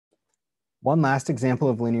One last example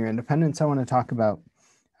of linear independence I want to talk about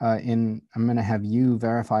I'm going to have you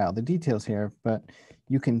verify all the details here, but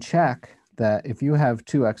you can check that if you have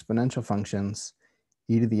two exponential functions,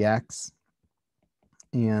 e to the x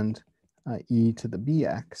and e to the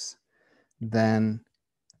bx, then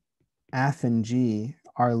f and g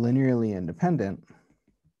are linearly independent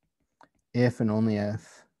if and only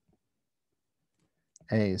if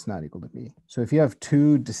a is not equal to b. So if you have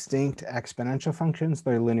two distinct exponential functions,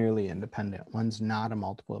 they're linearly independent. One's not a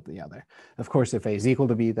multiple of the other. Of course, if a is equal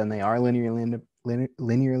to b, then they are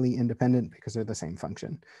linearly independent because they're the same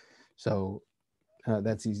function. So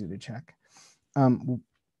that's easy to check.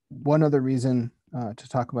 One other reason to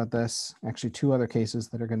talk about this, actually two other cases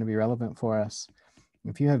that are going to be relevant for us.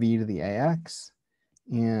 If you have e to the ax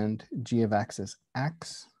and g of x is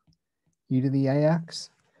x, e to the ax,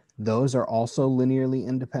 those are also linearly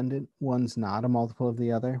independent. One's not a multiple of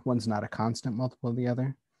the other. One's not a constant multiple of the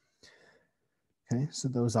other. Okay, so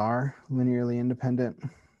those are linearly independent.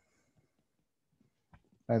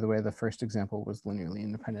 By the way, the first example was linearly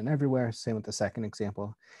independent everywhere. Same with the second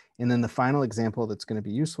example. And then the final example that's going to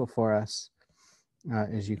be useful for us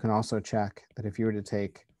is you can also check that if you were to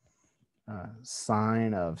take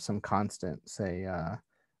sine of some constant, say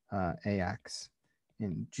ax,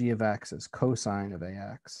 and g of x is cosine of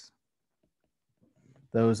ax,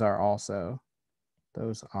 those are,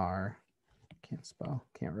 can't spell,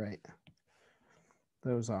 can't write.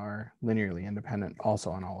 Those are linearly independent also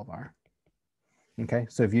on all of R. Okay,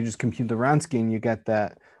 so if you just compute the Wronskian, you get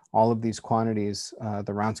that all of these quantities,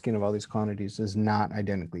 the Wronskian of all these quantities is not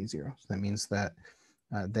identically zero. So that means that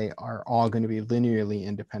they are all going to be linearly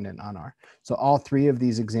independent on R. So all three of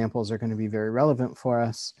these examples are going to be very relevant for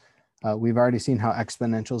us. We've already seen how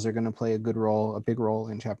exponentials are going to play a big role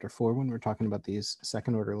in chapter 4 when we're talking about these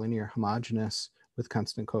second order linear homogeneous with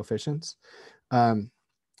constant coefficients. And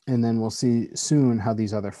then we'll see soon how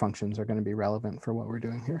these other functions are going to be relevant for what we're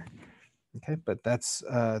doing here. Okay, but that's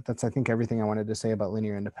I think everything I wanted to say about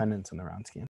linear independence in the Wronskian.